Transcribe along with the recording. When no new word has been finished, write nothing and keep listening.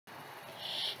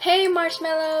Hey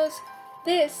Marshmallows!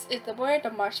 This is the Moira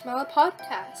the Marshmallow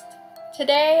podcast.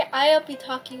 Today I'll be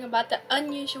talking about the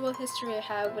unusual history I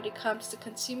have when it comes to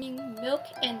consuming milk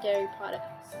and dairy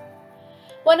products.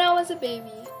 When I was a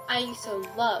baby, I used to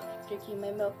love drinking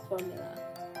my milk formula.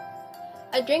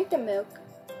 I drank the milk,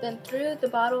 then threw the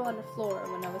bottle on the floor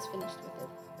when I was finished with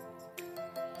it.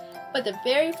 But the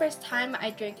very first time I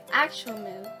drank actual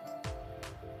milk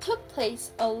took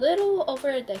place a little over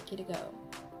a decade ago,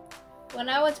 when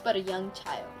I was but a young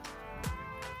child.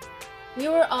 We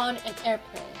were on an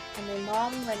airplane and my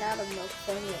mom ran out of milk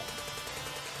formula.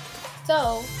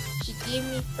 So she gave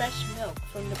me fresh milk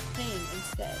from the plane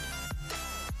instead.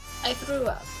 I threw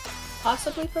up,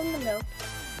 possibly from the milk,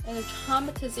 and the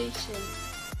traumatization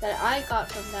that I got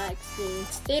from that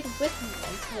experience stayed with me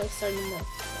until I started milk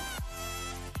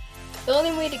school. The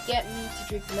only way to get me to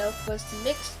drink milk was to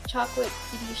mix chocolate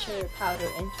Pediasure powder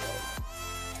into it.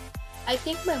 I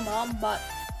think my mom bought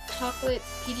chocolate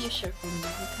Pediasure for me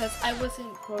because I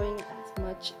wasn't growing as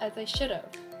much as I should have,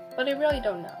 but I really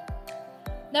don't know.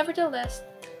 Nevertheless,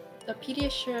 the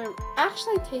Pediasure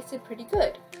actually tasted pretty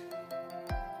good.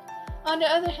 On the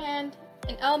other hand,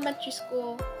 in elementary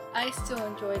school, I still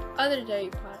enjoyed other dairy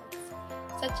products,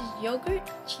 such as yogurt,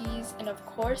 cheese, and of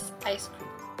course, ice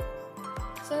cream.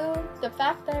 So the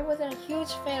fact that I wasn't a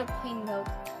huge fan of plain milk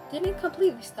didn't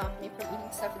completely stop me from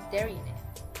eating stuff with dairy in it.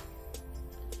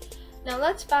 Now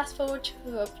let's fast forward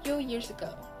to a few years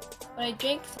ago, when I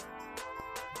drank some.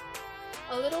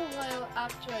 A little while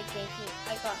after I drank it,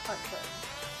 I got heartburn.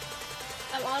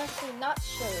 I'm honestly not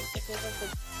sure if it was the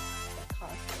that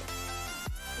caused it,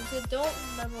 since I don't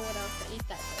remember what else I ate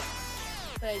that day.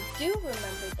 But I do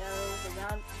remember that it was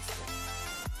around Easter,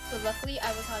 so luckily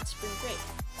I was on spring break.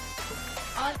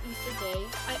 On Easter day,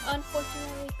 I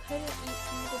unfortunately couldn't eat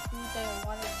some of the food that I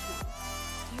wanted to,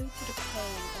 due to the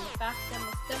pain and the fact that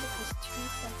my stomach was too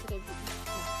sensitive to eat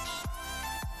too much.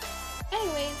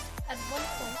 Anyways, at one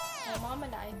point, my mom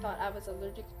and I thought I was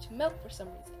allergic to milk for some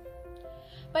reason,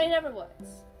 but I never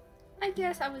was. I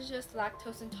guess I was just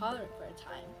lactose intolerant for a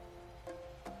time.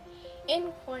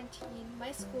 In quarantine,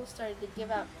 my school started to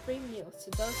give out free meals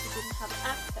to those who didn't have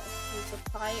access to a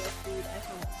supply of food at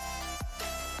home.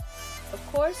 Of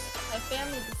course, my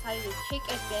family decided to take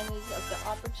advantage of the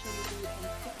opportunity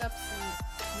and pick up some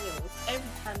meals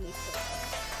every time they could,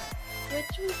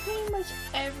 which was pretty much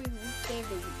every weekday of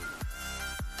the week.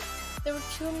 There were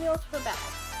 2 meals per bag,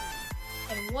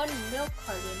 and 1 milk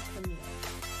carton per meal,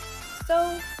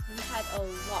 so we had a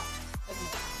lot of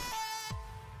milk.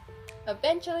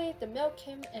 Eventually, the milk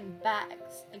came in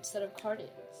bags instead of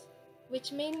cartons,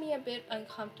 which made me a bit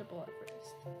uncomfortable at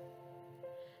first.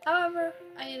 However,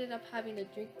 I ended up having to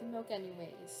drink the milk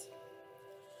anyways.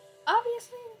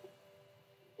 Obviously,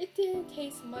 it didn't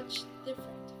taste much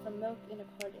different from milk in a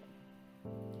carton.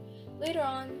 Later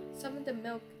on, some of the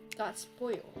milk got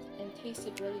spoiled and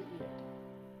tasted really weird,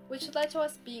 which led to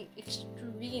us being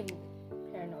extremely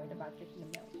paranoid about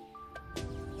drinking the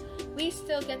milk. We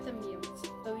still get the meals,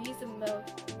 but we use the milk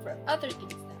for other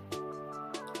things now.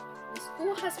 The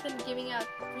school has been giving out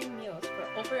free meals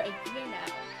for over a year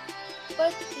now,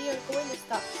 but they are going to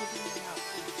stop giving them out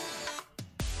soon.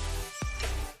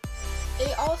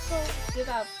 They also give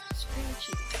out string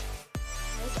cheese,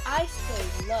 which I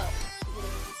still love eating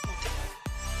as a snack.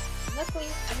 Luckily,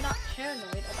 I'm not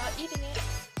paranoid about eating it.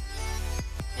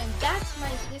 And that's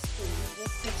my history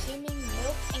with consuming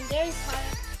milk and dairy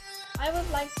products. I would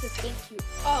like to thank you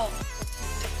all for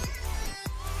tuning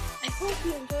in. I hope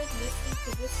you enjoyed listening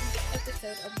to this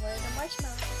episode of Moira the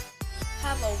Marshmallow.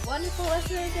 Have a wonderful rest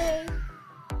of your day,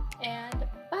 and